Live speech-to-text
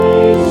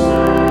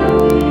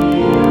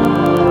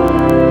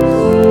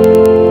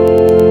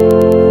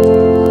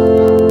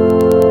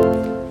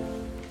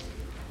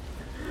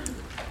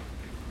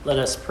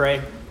pray.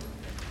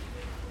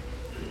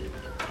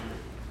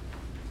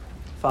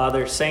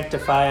 Father,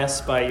 sanctify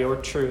us by your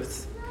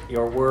truth.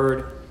 Your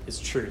word is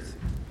truth.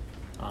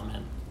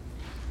 Amen.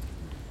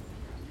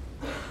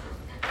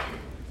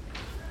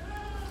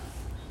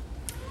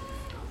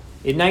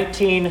 In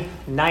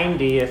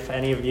 1990, if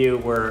any of you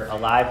were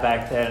alive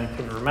back then and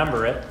can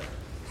remember it,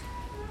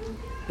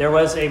 there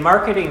was a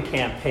marketing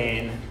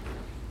campaign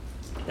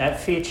that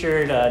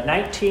featured a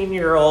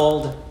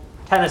 19-year-old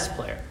tennis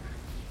player.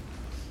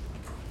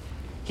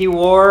 He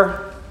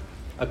wore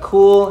a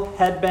cool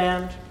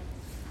headband,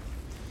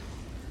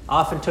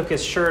 often took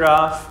his shirt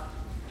off,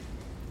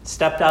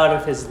 stepped out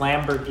of his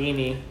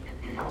Lamborghini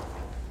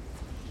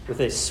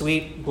with a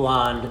sweet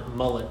blonde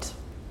mullet.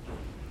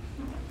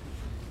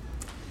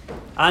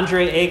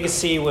 Andre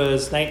Agassi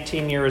was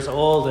 19 years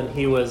old, and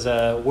he was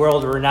a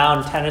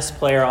world-renowned tennis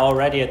player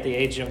already at the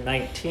age of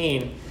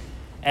 19.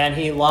 And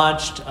he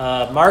launched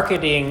a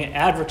marketing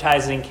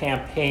advertising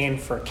campaign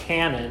for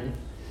Canon,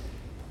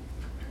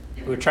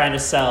 who were trying to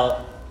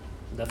sell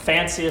the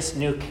fanciest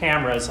new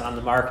cameras on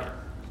the market.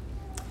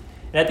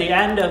 And at the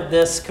end of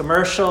this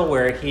commercial,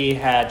 where he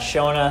had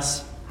shown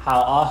us how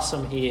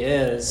awesome he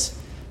is,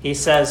 he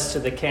says to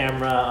the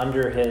camera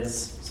under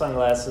his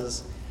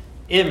sunglasses,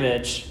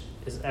 "Image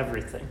is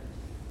everything."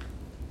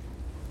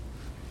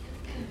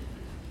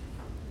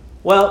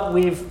 Well,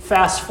 we've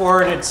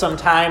fast-forwarded some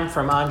time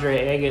from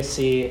Andre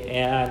Agassi,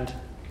 and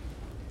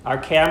our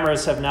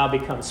cameras have now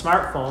become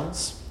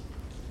smartphones.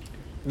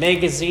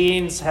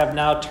 Magazines have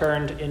now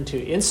turned into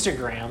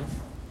Instagram,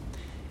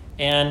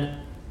 and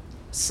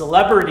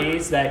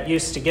celebrities that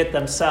used to get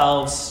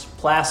themselves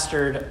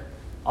plastered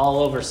all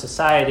over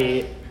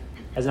society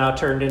has now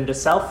turned into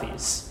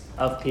selfies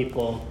of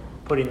people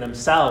putting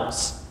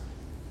themselves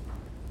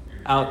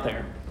out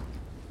there.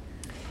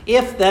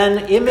 If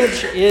then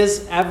image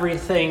is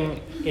everything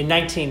in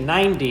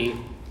 1990,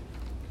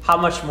 how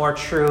much more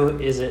true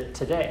is it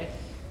today?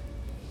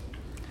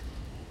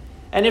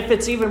 And if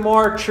it's even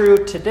more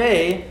true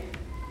today,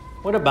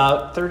 what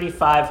about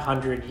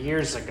 3,500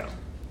 years ago?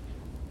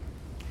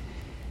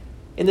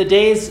 In the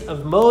days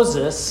of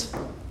Moses,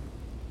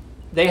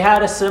 they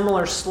had a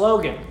similar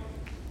slogan,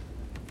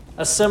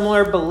 a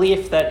similar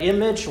belief that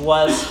image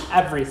was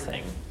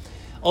everything.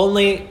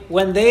 Only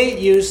when they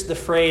used the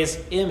phrase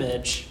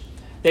image,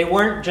 they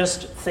weren't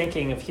just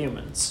thinking of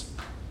humans.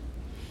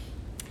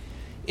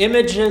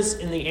 Images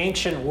in the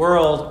ancient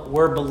world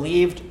were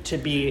believed to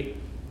be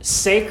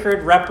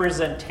sacred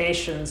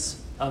representations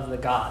of the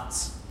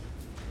gods.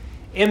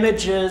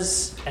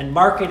 Images and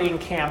marketing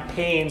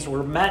campaigns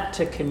were meant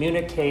to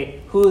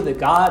communicate who the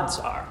gods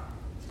are,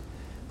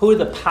 who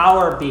the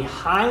power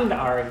behind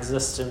our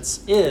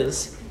existence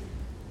is,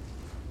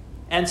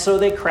 and so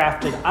they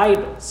crafted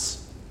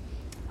idols.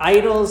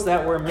 Idols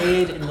that were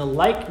made in the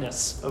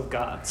likeness of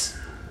gods.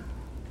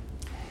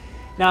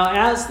 Now,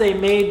 as they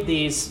made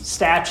these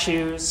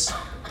statues,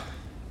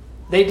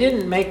 they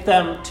didn't make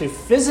them to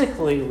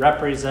physically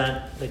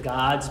represent the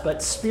gods,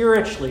 but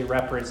spiritually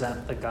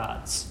represent the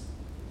gods.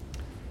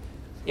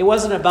 It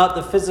wasn't about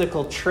the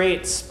physical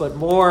traits, but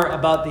more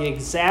about the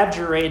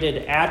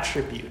exaggerated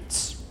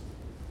attributes.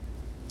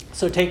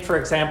 So take, for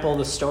example,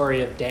 the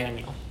story of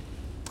Daniel.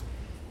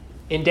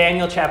 In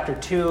Daniel chapter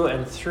 2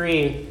 and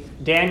 3,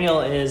 Daniel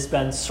has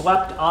been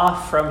swept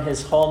off from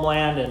his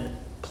homeland and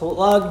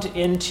plugged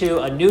into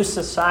a new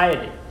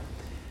society,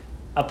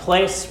 a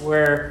place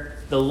where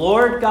the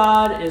Lord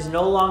God is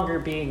no longer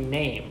being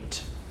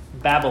named,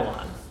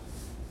 Babylon.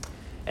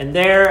 And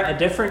there a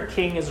different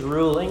king is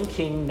ruling,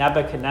 King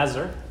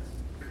Nebuchadnezzar.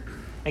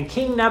 And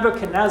King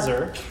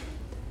Nebuchadnezzar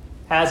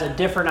has a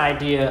different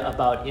idea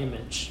about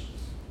image.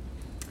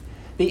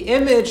 The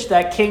image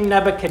that King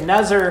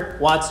Nebuchadnezzar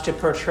wants to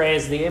portray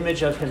is the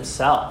image of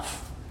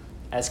himself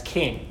as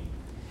king.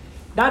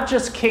 Not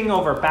just king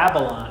over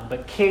Babylon,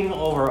 but king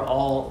over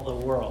all the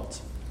world.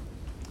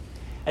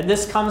 And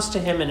this comes to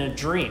him in a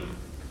dream.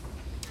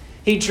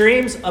 He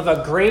dreams of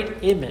a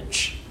great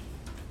image,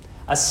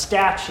 a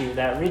statue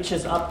that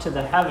reaches up to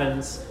the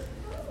heavens,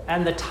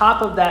 and the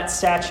top of that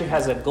statue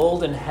has a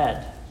golden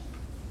head.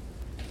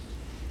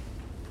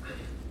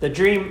 The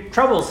dream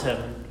troubles him,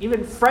 and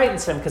even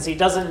frightens him because he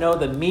doesn't know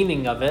the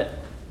meaning of it,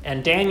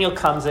 and Daniel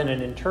comes in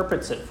and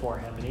interprets it for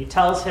him, and he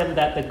tells him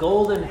that the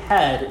golden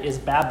head is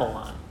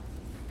Babylon.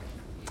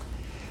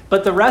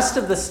 But the rest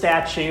of the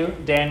statue,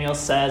 Daniel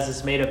says,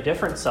 is made of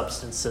different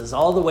substances,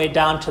 all the way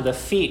down to the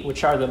feet,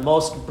 which are the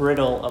most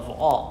brittle of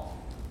all.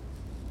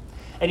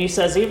 And he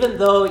says, even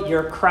though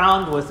you're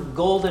crowned with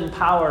golden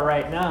power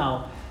right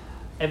now,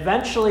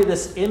 eventually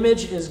this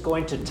image is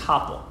going to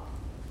topple.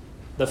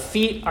 The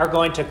feet are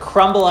going to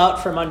crumble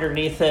out from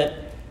underneath it,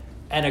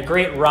 and a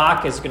great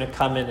rock is going to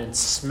come in and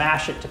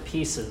smash it to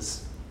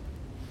pieces,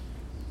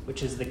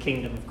 which is the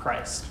kingdom of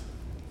Christ.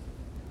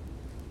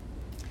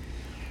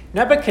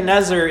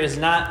 Nebuchadnezzar is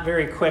not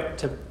very quick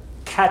to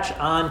catch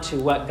on to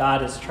what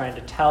God is trying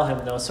to tell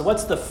him, though. So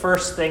what's the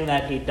first thing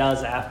that he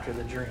does after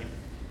the dream?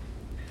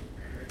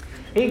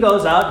 He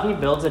goes out, he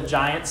builds a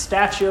giant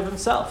statue of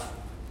himself.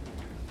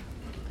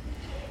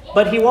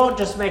 But he won't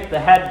just make the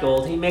head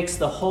gold, he makes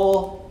the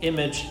whole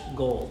image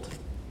gold.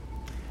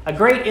 A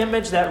great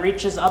image that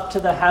reaches up to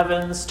the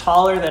heavens,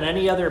 taller than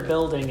any other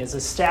building, is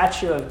a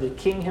statue of the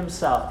king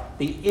himself,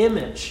 the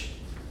image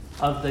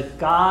of the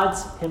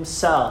gods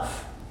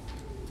himself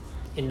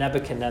in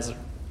Nebuchadnezzar.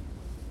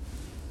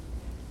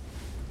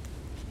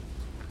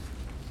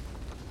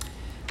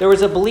 There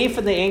was a belief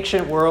in the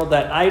ancient world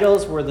that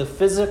idols were the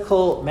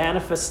physical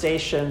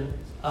manifestation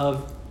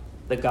of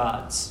the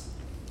gods.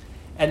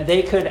 And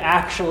they could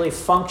actually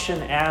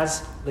function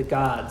as the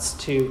gods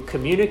to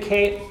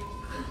communicate,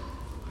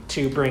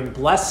 to bring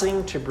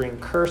blessing, to bring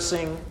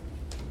cursing.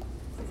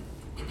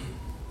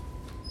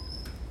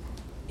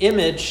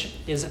 Image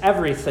is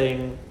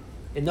everything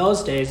in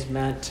those days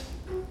meant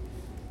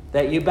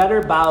that you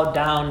better bow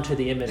down to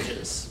the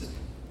images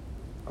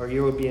or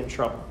you would be in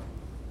trouble.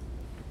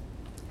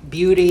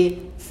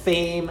 Beauty,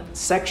 fame,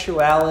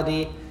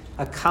 sexuality,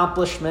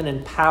 accomplishment,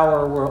 and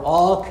power were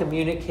all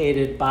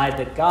communicated by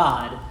the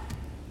God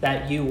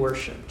that you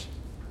worshiped.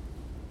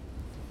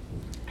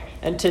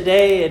 And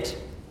today it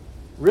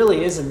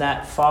really isn't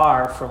that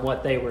far from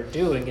what they were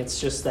doing. It's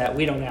just that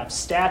we don't have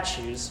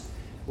statues,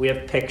 we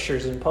have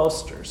pictures and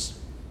posters.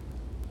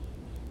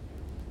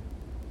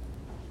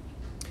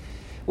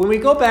 When we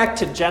go back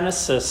to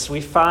Genesis,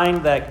 we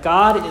find that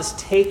God is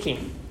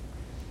taking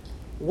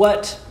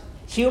what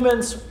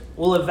humans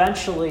will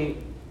eventually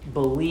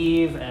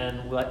believe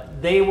and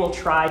what they will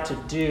try to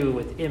do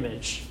with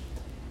image.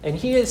 And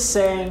he is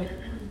saying,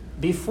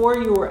 before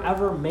you were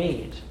ever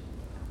made,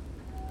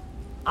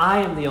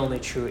 I am the only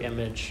true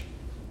image.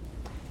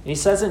 And he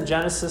says in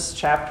Genesis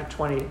chapter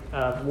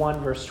 1,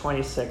 verse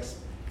 26,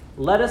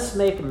 let us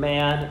make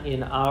man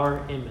in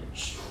our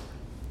image,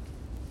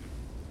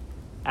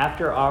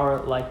 after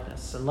our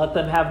likeness, and let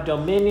them have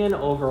dominion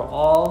over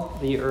all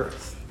the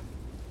earth.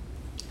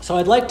 So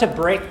I'd like to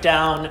break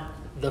down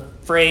the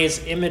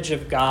phrase image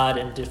of God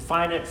and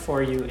define it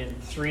for you in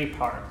 3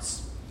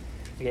 parts.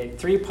 Okay,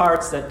 3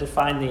 parts that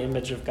define the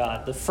image of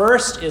God. The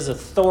first is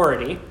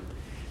authority,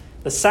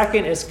 the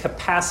second is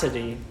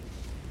capacity,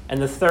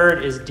 and the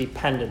third is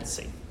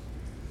dependency.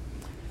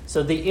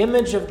 So the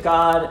image of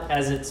God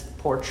as it's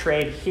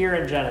portrayed here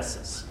in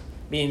Genesis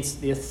means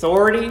the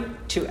authority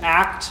to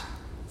act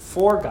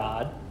for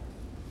God,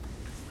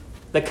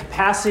 the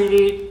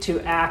capacity to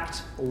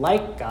act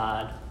like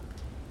God,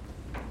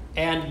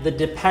 and the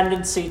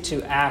dependency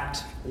to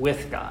act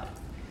with God.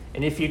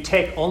 And if you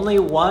take only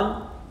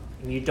one,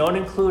 and you don't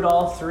include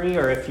all 3,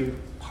 or if you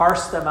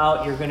parse them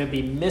out, you're going to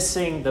be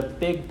missing the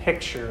big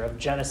picture of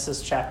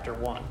Genesis chapter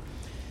 1.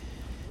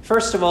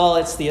 First of all,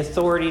 it's the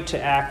authority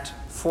to act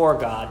for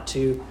God,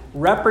 to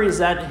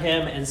represent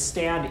him and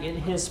stand in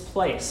his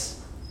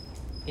place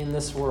in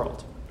this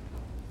world.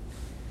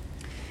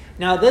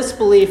 Now, this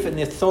belief in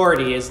the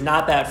authority is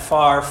not that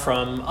far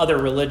from other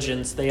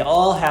religions. They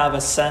all have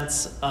a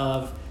sense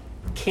of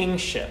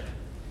kingship.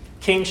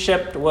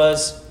 Kingship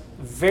was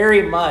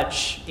very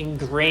much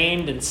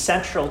ingrained and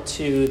central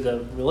to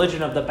the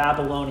religion of the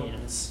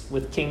Babylonians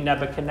with King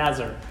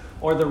Nebuchadnezzar,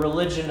 or the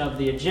religion of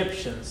the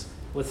Egyptians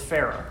with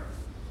Pharaoh.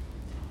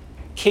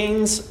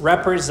 Kings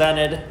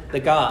represented the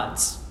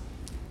gods,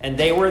 and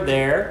they were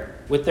there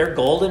with their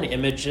golden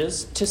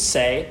images to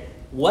say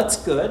what's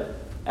good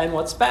and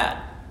what's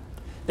bad.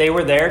 They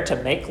were there to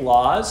make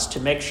laws, to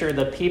make sure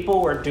the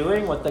people were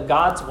doing what the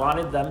gods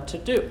wanted them to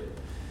do.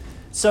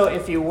 So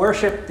if you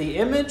worshiped the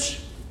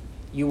image,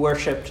 you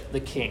worshiped the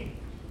king.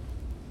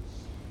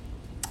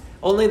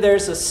 Only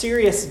there's a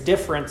serious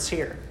difference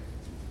here.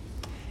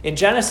 In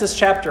Genesis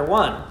chapter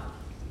 1,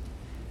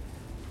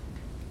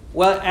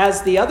 well,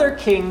 as the other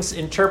kings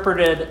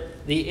interpreted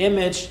the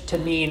image to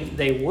mean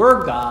they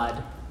were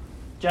God,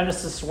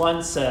 Genesis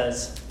 1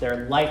 says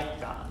they're like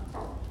God.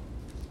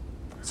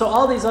 So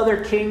all these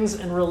other kings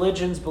and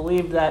religions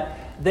believed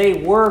that they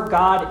were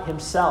God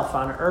himself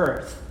on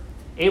earth,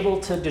 able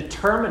to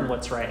determine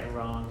what's right and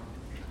wrong,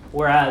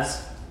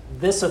 whereas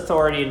this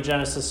authority in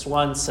Genesis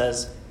 1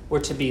 says we're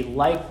to be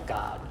like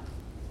God,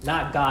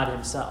 not God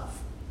himself.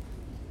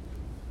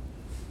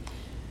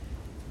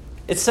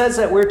 It says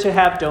that we're to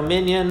have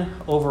dominion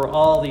over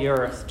all the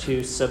earth,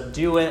 to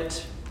subdue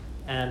it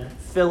and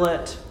fill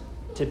it,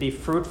 to be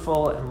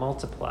fruitful and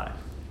multiply.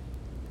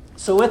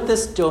 So with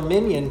this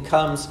dominion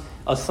comes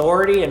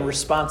authority and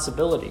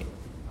responsibility.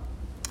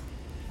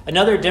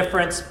 Another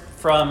difference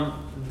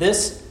from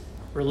this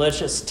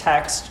religious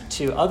text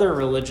to other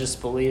religious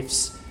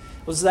beliefs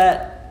was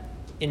that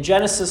in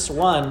Genesis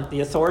 1,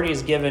 the authority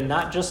is given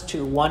not just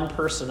to one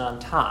person on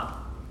top,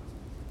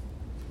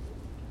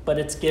 but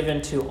it's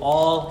given to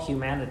all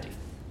humanity.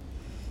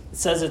 It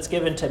says it's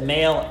given to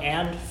male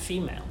and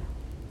female.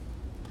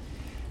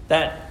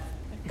 That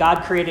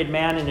God created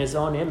man in his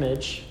own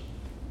image.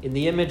 In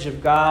the image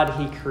of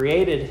God, he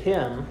created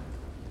him.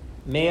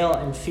 Male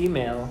and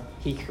female,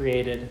 he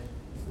created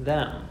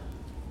them.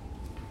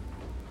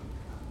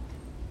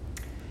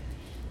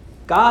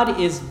 God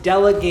is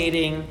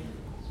delegating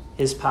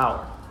his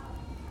power.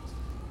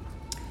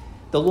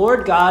 The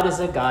Lord God is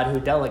a God who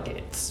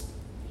delegates.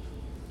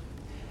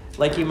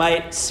 like you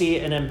might see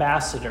an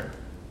ambassador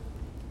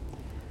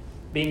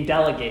being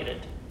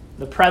delegated.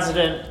 The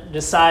president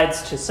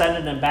decides to send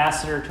an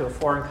ambassador to a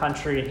foreign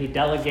country, and he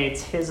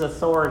delegates his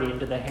authority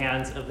into the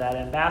hands of that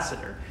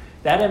ambassador.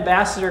 That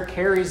ambassador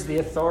carries the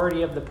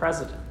authority of the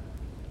president.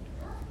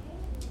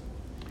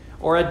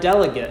 Or a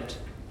delegate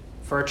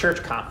for a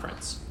church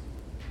conference.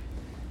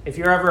 If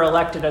you're ever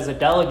elected as a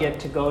delegate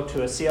to go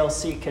to a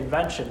CLC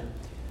convention,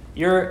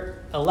 you're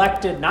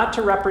elected not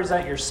to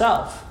represent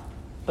yourself,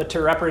 but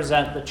to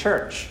represent the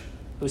church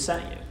who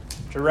sent you,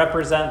 to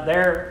represent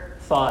their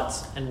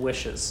thoughts and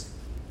wishes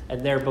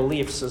and their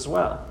beliefs as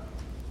well.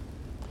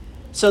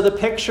 So the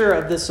picture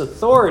of this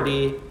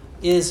authority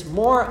is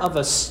more of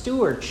a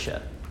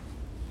stewardship.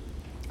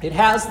 It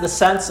has the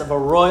sense of a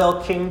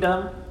royal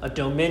kingdom, a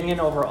dominion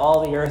over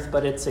all the earth,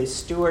 but it's a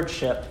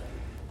stewardship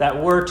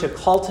that we're to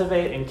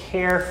cultivate and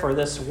care for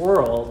this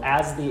world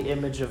as the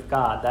image of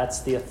God.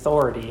 That's the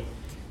authority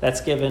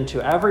that's given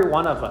to every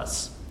one of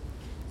us.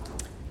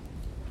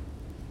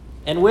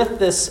 And with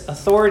this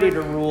authority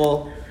to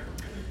rule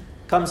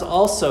comes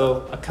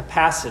also a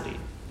capacity.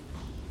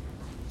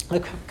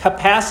 A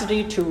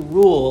capacity to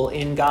rule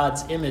in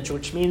God's image,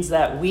 which means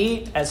that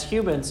we as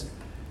humans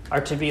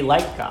are to be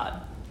like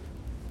God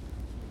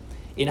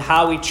in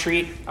how we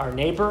treat our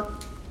neighbor,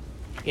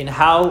 in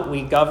how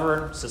we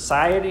govern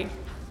society.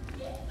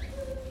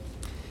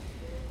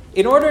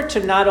 In order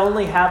to not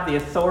only have the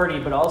authority,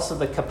 but also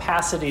the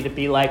capacity to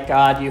be like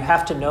God, you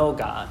have to know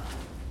God.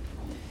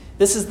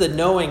 This is the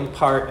knowing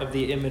part of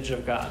the image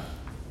of God.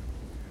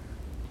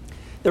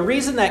 The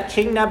reason that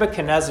King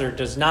Nebuchadnezzar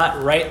does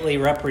not rightly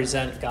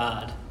represent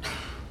God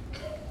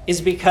is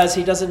because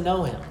he doesn't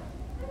know him.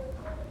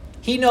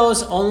 He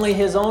knows only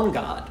his own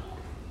God,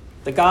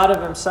 the God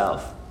of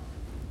himself.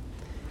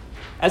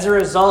 As a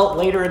result,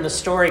 later in the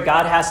story,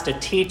 God has to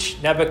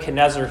teach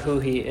Nebuchadnezzar who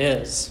he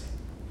is.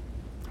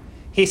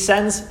 He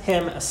sends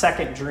him a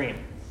second dream.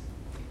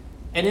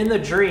 And in the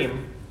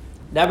dream,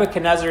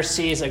 Nebuchadnezzar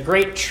sees a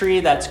great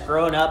tree that's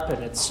grown up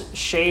and it's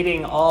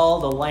shading all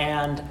the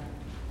land,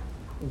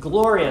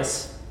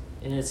 glorious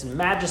in its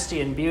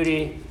majesty and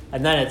beauty,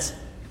 and then it's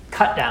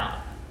cut down.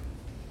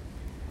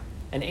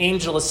 An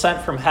angel is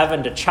sent from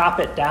heaven to chop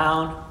it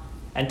down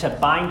and to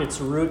bind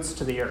its roots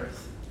to the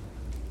earth.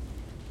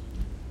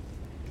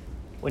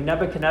 When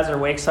Nebuchadnezzar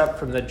wakes up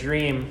from the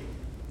dream,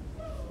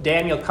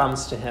 Daniel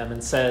comes to him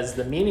and says,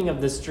 the meaning of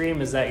this dream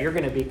is that you're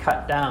going to be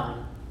cut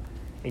down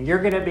and you're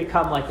going to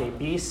become like a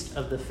beast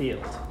of the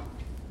field.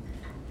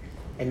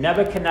 And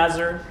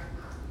Nebuchadnezzar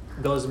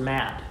goes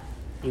mad.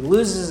 He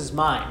loses his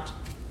mind.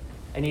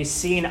 And he's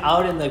seen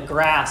out in the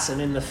grass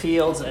and in the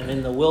fields and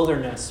in the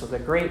wilderness with a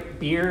great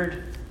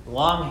beard,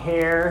 long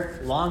hair,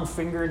 long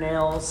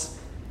fingernails,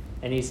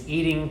 and he's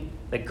eating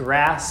the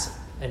grass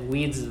and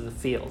weeds of the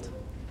field.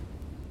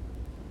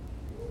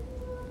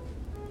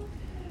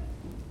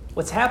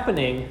 What's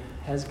happening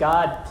as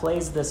God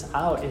plays this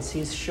out is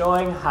he's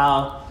showing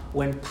how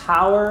when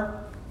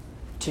power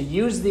to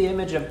use the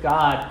image of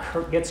God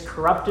gets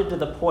corrupted to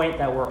the point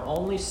that we're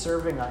only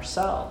serving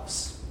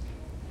ourselves,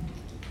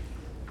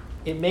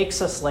 it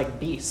makes us like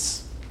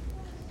beasts.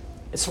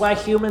 It's why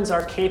humans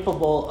are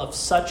capable of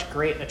such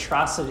great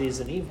atrocities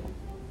and evil.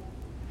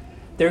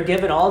 They're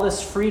given all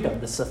this freedom,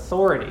 this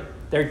authority.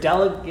 They're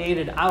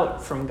delegated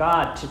out from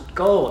God to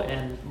go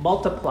and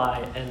multiply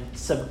and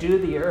subdue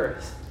the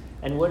earth.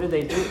 And what do?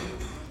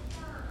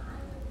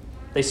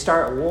 They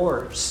start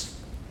wars.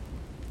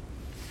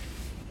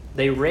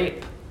 They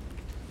rape.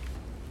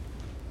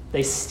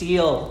 They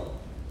steal.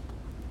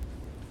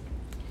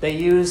 They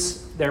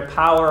use their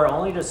power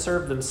only to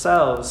serve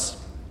themselves,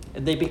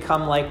 and they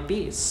become like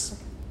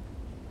beasts.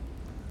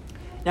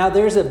 Now,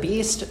 there's a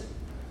beast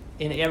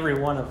in every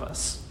one of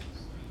us.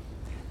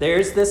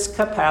 There's this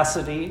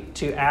capacity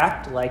to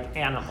act like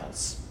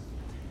animals,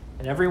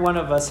 and every one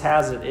of us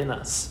has it in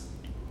us.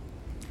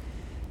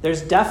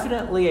 There's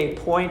definitely a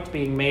point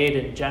being made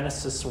in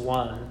Genesis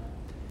 1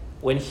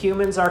 when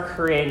humans are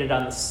created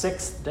on the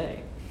sixth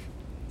day.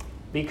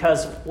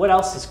 Because what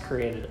else is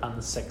created on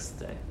the sixth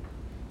day?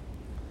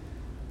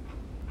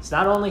 It's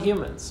not only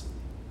humans.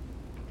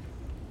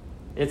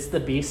 It's the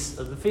beasts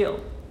of the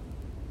field.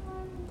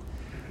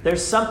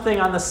 There's something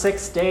on the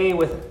sixth day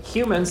with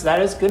humans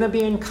that is going to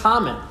be in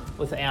common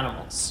with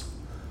animals.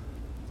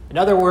 In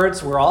other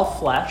words, we're all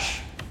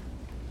flesh.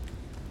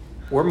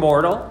 We're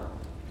mortal.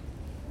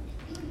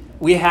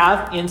 We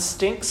have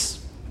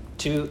instincts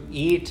to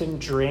eat and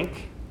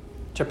drink,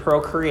 to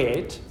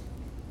procreate.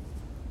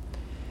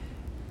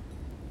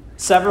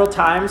 Several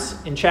times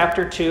in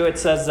chapter 2, it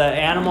says that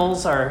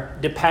animals are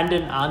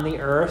dependent on the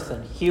earth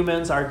and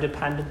humans are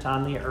dependent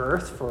on the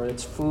earth for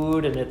its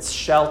food and its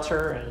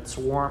shelter and its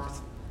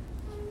warmth.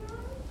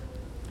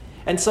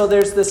 And so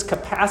there's this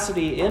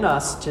capacity in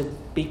us to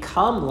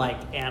become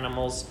like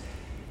animals.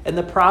 And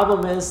the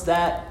problem is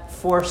that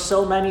for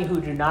so many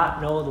who do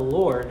not know the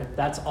Lord,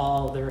 that's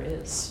all there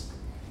is.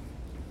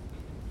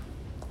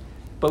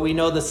 But we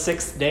know the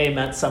sixth day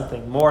meant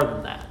something more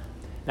than that.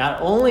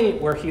 Not only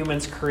were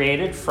humans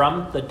created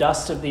from the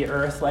dust of the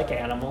earth like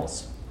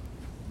animals,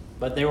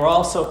 but they were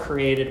also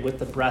created with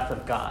the breath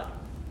of God.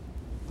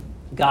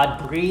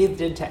 God breathed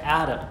into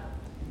Adam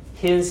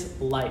his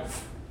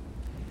life,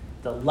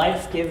 the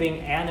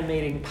life-giving,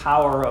 animating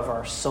power of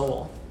our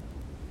soul.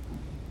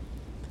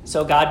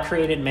 So God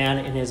created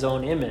man in his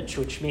own image,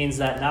 which means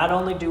that not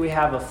only do we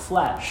have a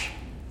flesh,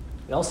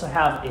 we also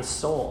have a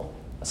soul,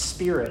 a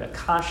spirit, a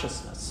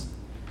consciousness.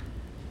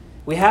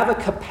 We have a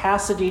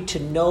capacity to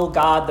know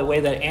God the way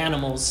that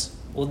animals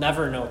will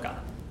never know God.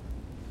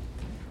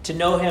 To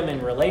know him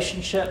in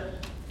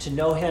relationship, to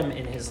know him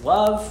in his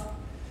love,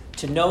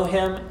 to know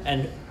him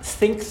and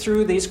think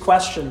through these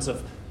questions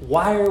of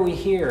why are we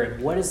here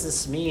and what does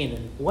this mean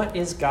and what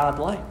is God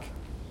like?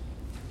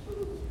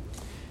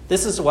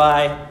 This is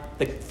why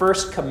the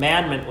first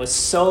commandment was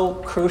so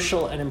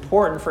crucial and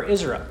important for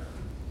Israel.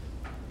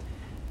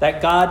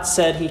 That God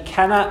said he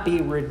cannot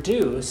be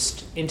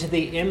reduced into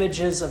the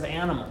images of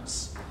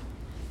animals.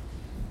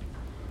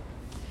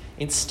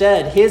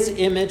 Instead, his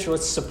image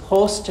was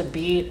supposed to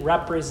be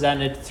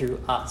represented through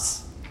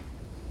us.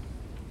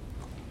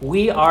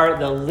 We are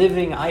the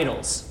living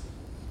idols,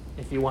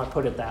 if you want to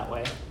put it that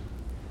way.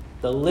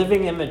 The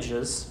living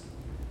images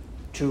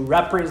to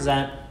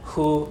represent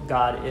who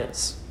God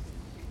is.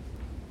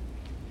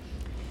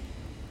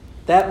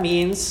 That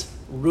means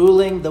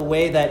ruling the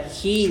way that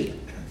he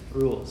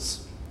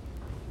rules.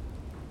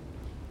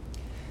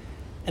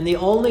 And the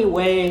only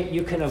way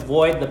you can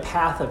avoid the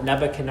path of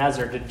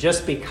Nebuchadnezzar to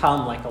just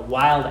become like a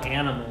wild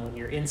animal in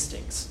your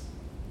instincts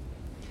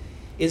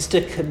is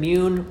to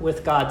commune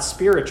with God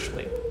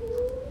spiritually,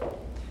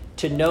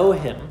 to know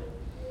him,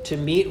 to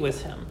meet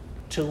with him,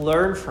 to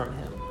learn from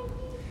him,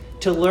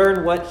 to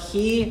learn what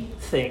he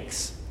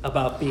thinks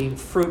about being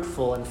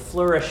fruitful and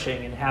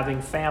flourishing and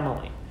having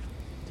family,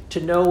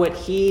 to know what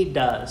he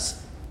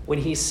does when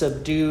he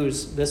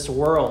subdues this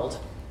world,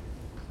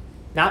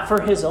 not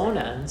for his own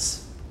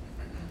ends,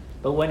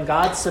 but when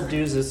God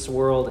subdues this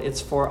world,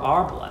 it's for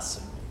our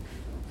blessing.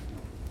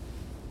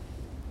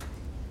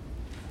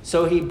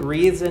 So he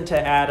breathes into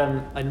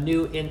Adam a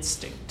new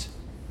instinct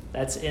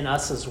that's in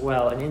us as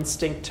well, an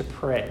instinct to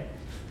pray,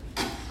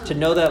 to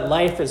know that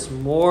life is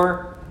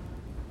more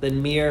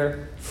than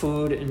mere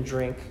food and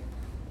drink.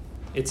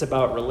 It's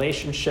about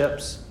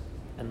relationships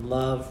and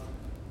love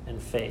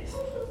and faith.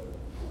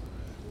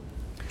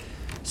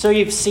 So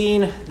you've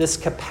seen this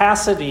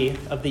capacity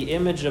of the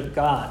image of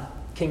God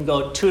can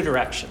go two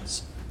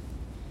directions.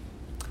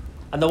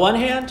 On the one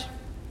hand,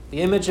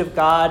 the image of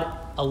God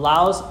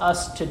allows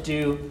us to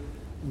do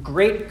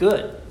great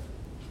good,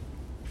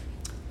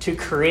 to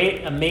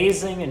create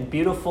amazing and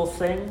beautiful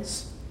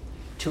things,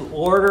 to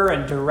order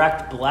and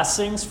direct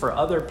blessings for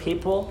other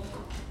people,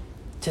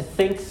 to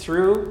think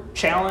through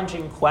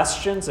challenging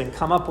questions and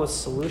come up with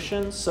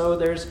solutions. So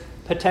there's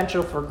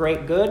potential for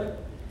great good,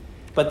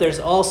 but there's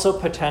also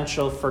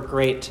potential for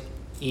great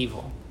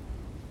evil,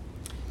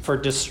 for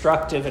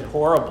destructive and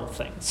horrible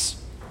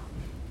things.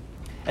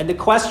 And the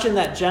question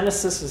that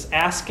Genesis is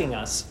asking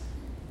us,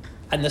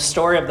 and the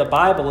story of the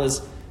Bible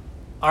is,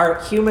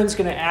 are humans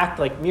going to act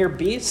like mere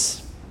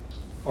beasts,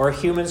 or are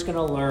humans going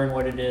to learn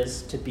what it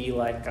is to be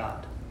like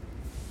God?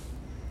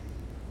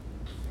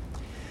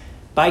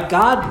 By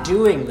God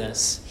doing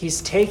this,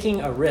 he's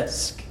taking a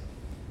risk.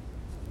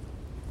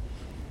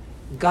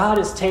 God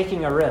is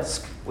taking a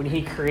risk when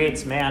he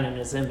creates man in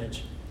his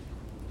image.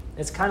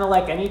 It's kind of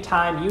like any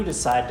time you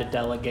decide to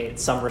delegate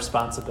some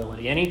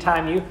responsibility,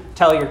 anytime you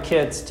tell your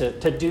kids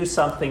to do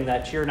something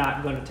that you're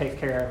not going to take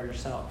care of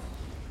yourself,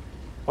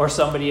 or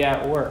somebody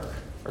at work,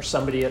 or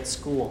somebody at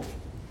school.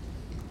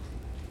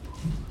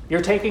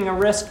 You're taking a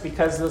risk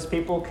because those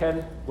people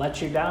can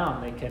let you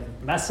down. They can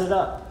mess it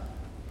up.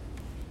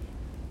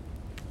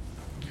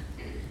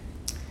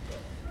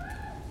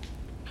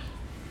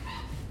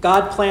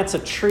 God plants a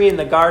tree in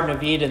the Garden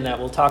of Eden that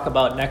we'll talk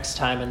about next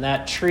time, and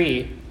that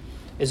tree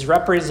is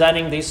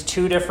representing these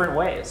two different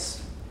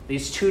ways,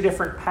 these two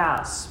different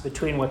paths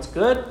between what's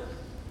good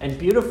and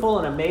beautiful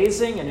and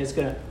amazing and is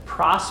going to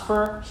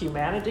prosper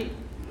humanity,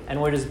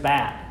 and what is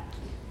bad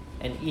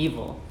and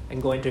evil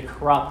and going to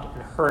corrupt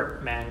and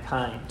hurt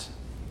mankind.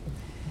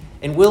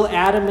 And will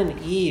Adam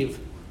and Eve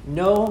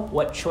know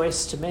what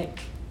choice to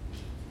make?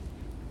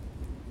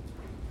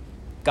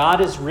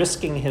 God is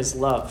risking his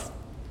love.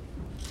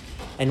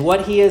 And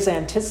what he is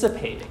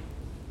anticipating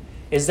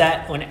is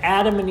that when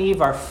Adam and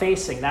Eve are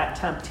facing that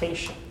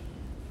temptation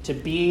to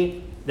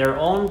be their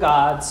own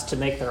gods, to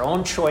make their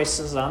own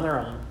choices on their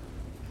own,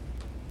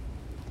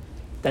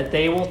 that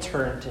they will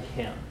turn to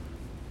him.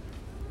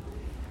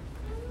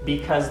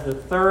 Because the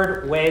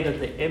third way that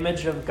the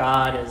image of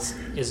God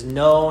is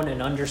known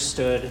and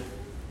understood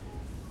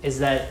is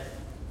that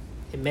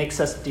it makes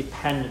us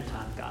dependent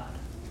on God.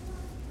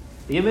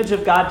 The image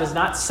of God does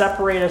not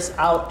separate us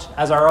out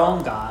as our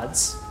own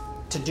gods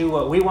to do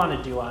what we want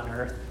to do on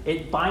earth.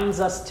 It binds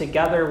us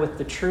together with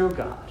the true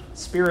God,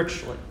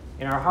 spiritually,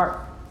 in our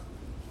heart.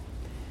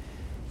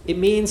 It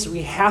means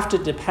we have to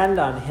depend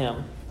on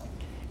him,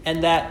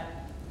 and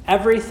that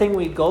everything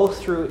we go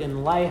through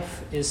in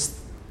life is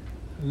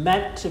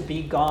meant to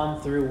be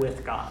gone through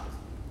with God,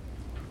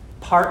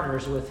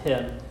 partners with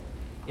him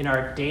in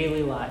our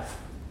daily life.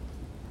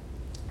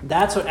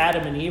 That's what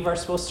Adam and Eve are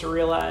supposed to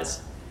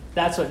realize.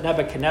 That's what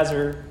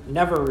Nebuchadnezzar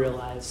never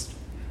realized.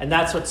 And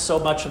that's what so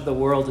much of the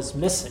world is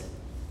missing,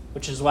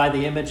 which is why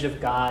the image of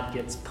God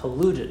gets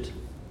polluted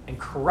and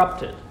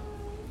corrupted.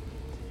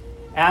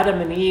 Adam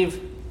and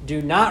Eve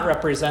do not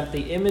represent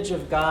the image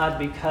of God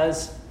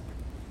because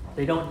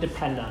they don't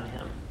depend on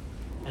him.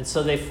 And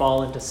so they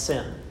fall into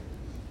sin.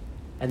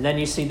 And then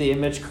you see the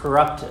image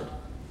corrupted,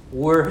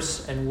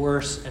 worse and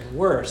worse and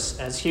worse,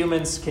 as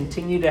humans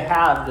continue to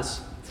have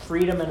this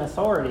freedom and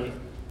authority,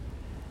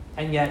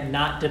 and yet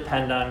not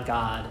depend on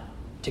God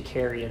to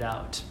carry it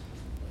out.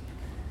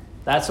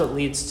 That's what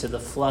leads to the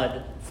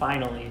flood,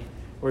 finally,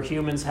 where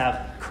humans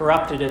have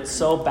corrupted it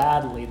so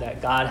badly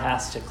that God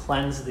has to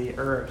cleanse the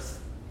earth.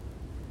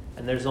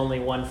 And there's only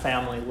one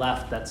family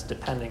left that's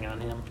depending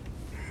on him.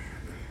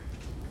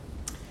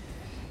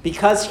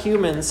 Because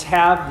humans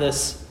have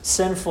this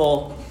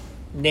sinful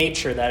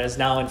nature that has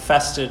now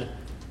infested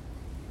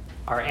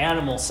our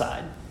animal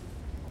side,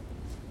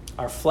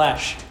 our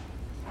flesh,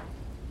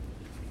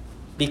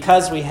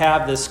 because we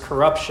have this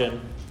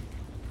corruption,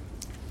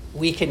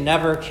 we can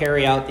never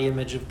carry out the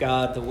image of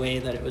God the way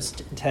that it was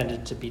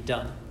intended to be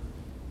done.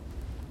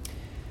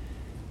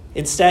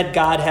 Instead,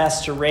 God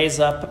has to raise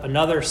up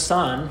another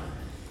son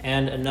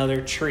and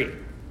another tree.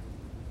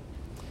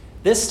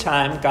 This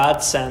time,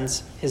 God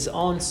sends his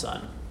own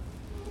son,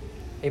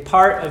 a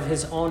part of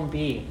his own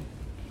being.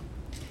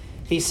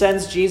 He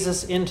sends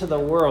Jesus into the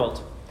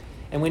world.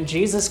 And when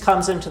Jesus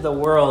comes into the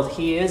world,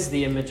 he is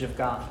the image of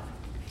God,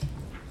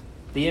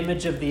 the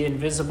image of the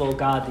invisible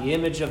God, the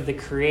image of the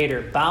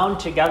Creator, bound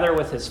together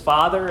with his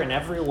Father in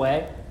every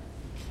way,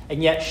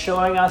 and yet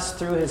showing us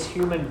through his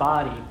human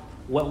body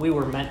what we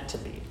were meant to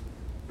be.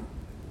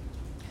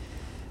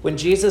 When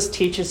Jesus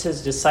teaches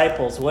his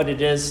disciples what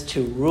it is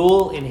to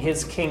rule in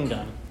his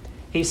kingdom,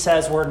 he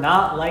says we're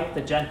not like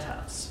the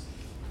Gentiles.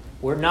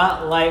 We're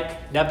not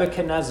like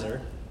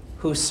Nebuchadnezzar,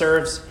 who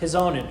serves his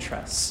own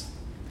interests,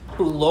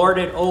 who lord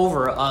it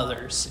over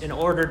others in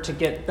order to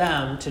get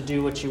them to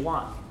do what you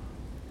want.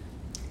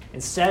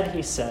 Instead,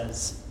 he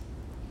says,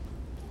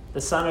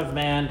 the Son of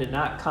Man did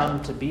not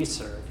come to be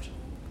served,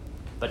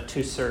 but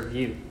to serve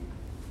you,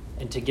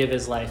 and to give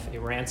his life a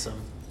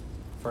ransom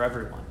for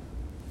everyone.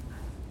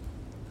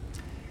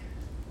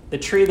 The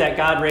tree that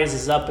God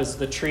raises up is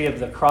the tree of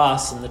the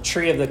cross, and the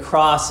tree of the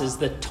cross is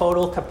the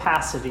total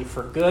capacity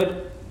for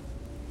good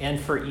and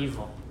for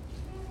evil.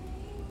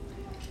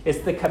 It's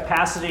the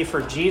capacity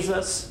for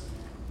Jesus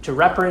to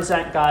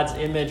represent God's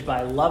image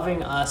by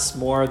loving us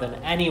more than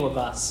any of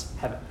us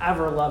have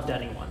ever loved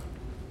anyone.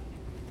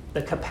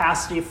 The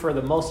capacity for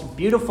the most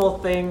beautiful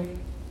thing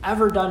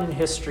ever done in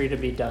history to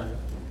be done,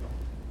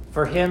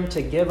 for him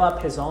to give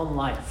up his own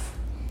life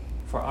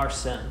for our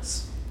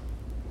sins.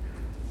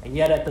 And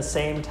yet at the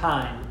same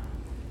time,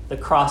 the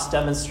cross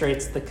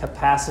demonstrates the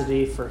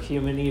capacity for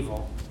human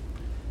evil,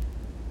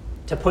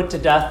 to put to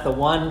death the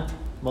one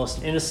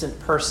most innocent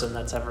person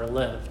that's ever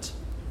lived,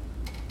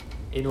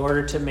 in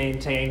order to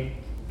maintain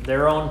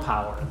their own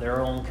power,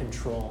 their own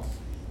control.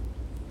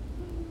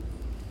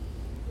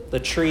 The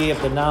tree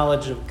of the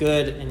knowledge of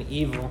good and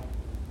evil.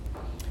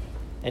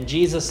 And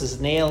Jesus is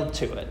nailed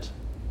to it.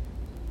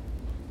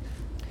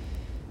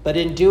 But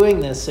in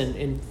doing this,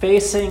 in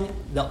facing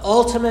the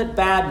ultimate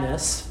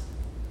badness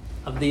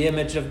of the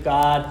image of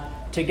God,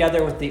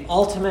 together with the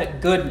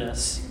ultimate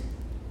goodness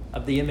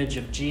of the image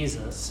of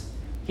Jesus,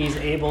 he's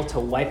able to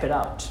wipe it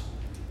out,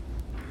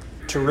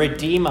 to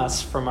redeem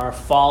us from our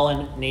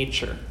fallen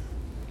nature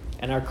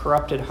and our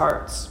corrupted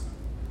hearts.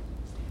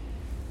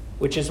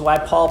 Which is why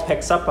Paul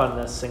picks up on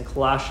this in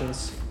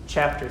Colossians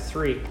chapter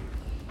 3.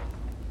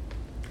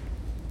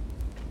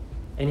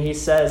 And he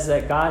says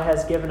that God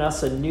has given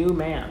us a new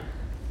man.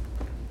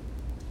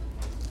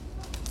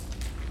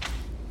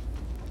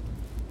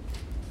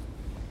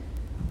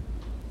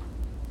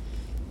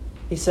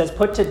 He says,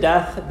 put to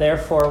death,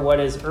 therefore,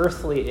 what is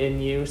earthly in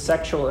you,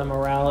 sexual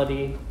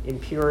immorality,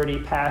 impurity,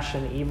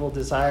 passion, evil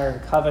desire,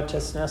 and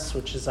covetousness,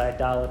 which is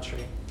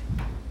idolatry.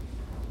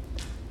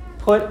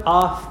 Put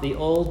off the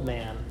old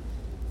man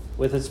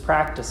with his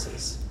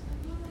practices,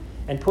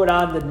 and put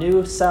on the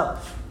new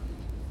self,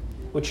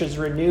 which is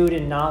renewed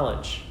in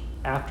knowledge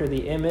after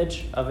the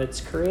image of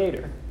its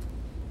creator.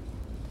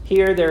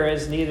 Here there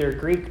is neither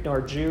Greek nor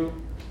Jew,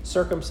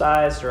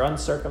 circumcised or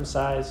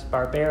uncircumcised,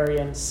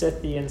 barbarian,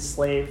 Scythian,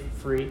 slave,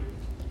 free.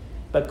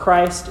 But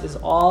Christ is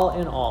all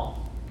in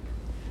all.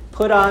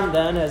 Put on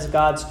then as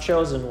God's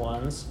chosen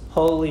ones,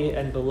 holy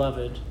and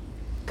beloved,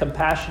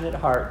 compassionate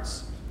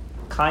hearts,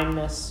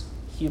 kindness,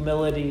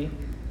 humility,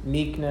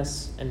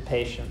 meekness, and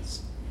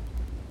patience,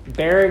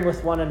 bearing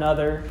with one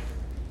another,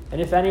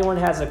 and if anyone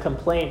has a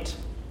complaint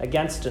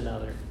against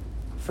another,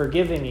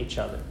 forgiving each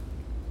other,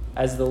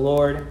 as the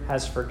Lord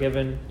has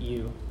forgiven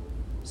you.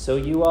 So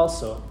you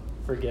also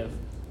forgive.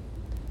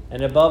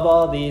 And above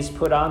all these,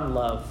 put on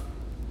love,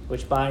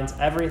 which binds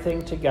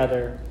everything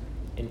together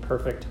in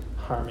perfect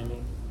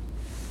harmony.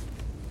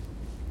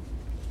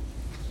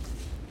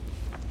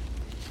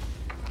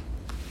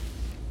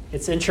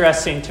 It's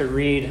interesting to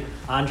read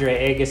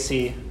Andre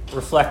Agassi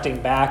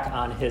reflecting back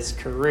on his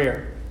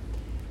career.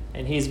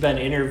 And he's been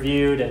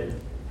interviewed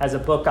and has a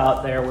book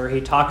out there where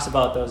he talks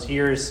about those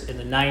years in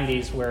the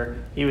 90s where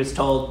he was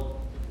told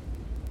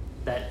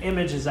that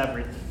image is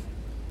everything.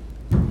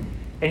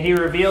 And he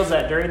reveals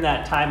that during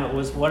that time it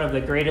was one of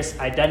the greatest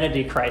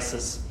identity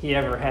crises he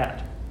ever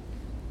had.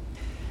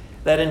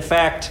 That in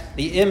fact,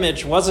 the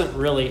image wasn't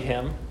really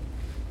him.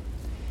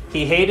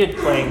 He hated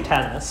playing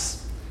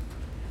tennis.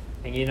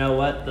 And you know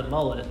what? The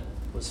mullet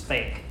was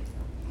fake.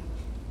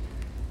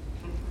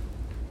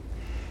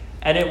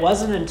 And it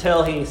wasn't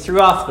until he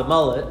threw off the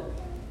mullet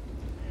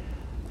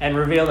and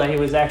revealed that he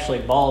was actually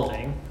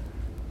balding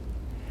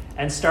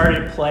and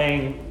started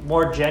playing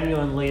more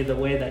genuinely the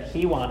way that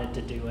he wanted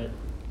to do it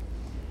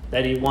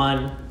that he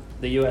won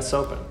the U.S.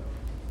 Open.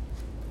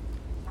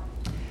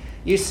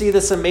 You see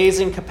this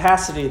amazing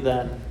capacity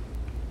then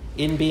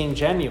in being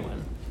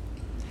genuine.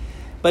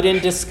 But in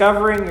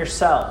discovering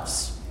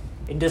yourselves,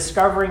 in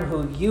discovering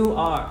who you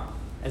are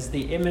as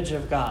the image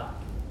of God,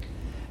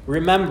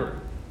 remember,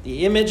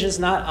 the image is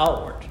not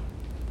outward.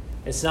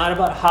 It's not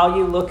about how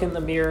you look in the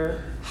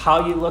mirror,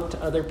 how you look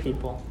to other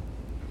people.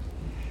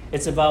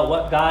 It's about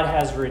what God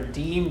has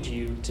redeemed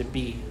you to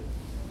be.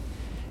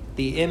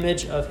 The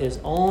image of his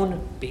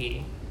own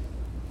being,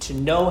 to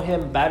know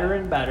him better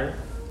and better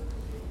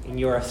in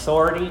your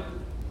authority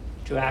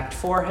to act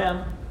for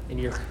him, in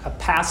your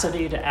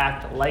capacity to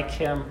act like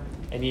him,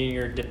 and in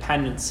your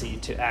dependency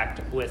to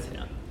act with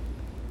him.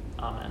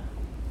 Amen.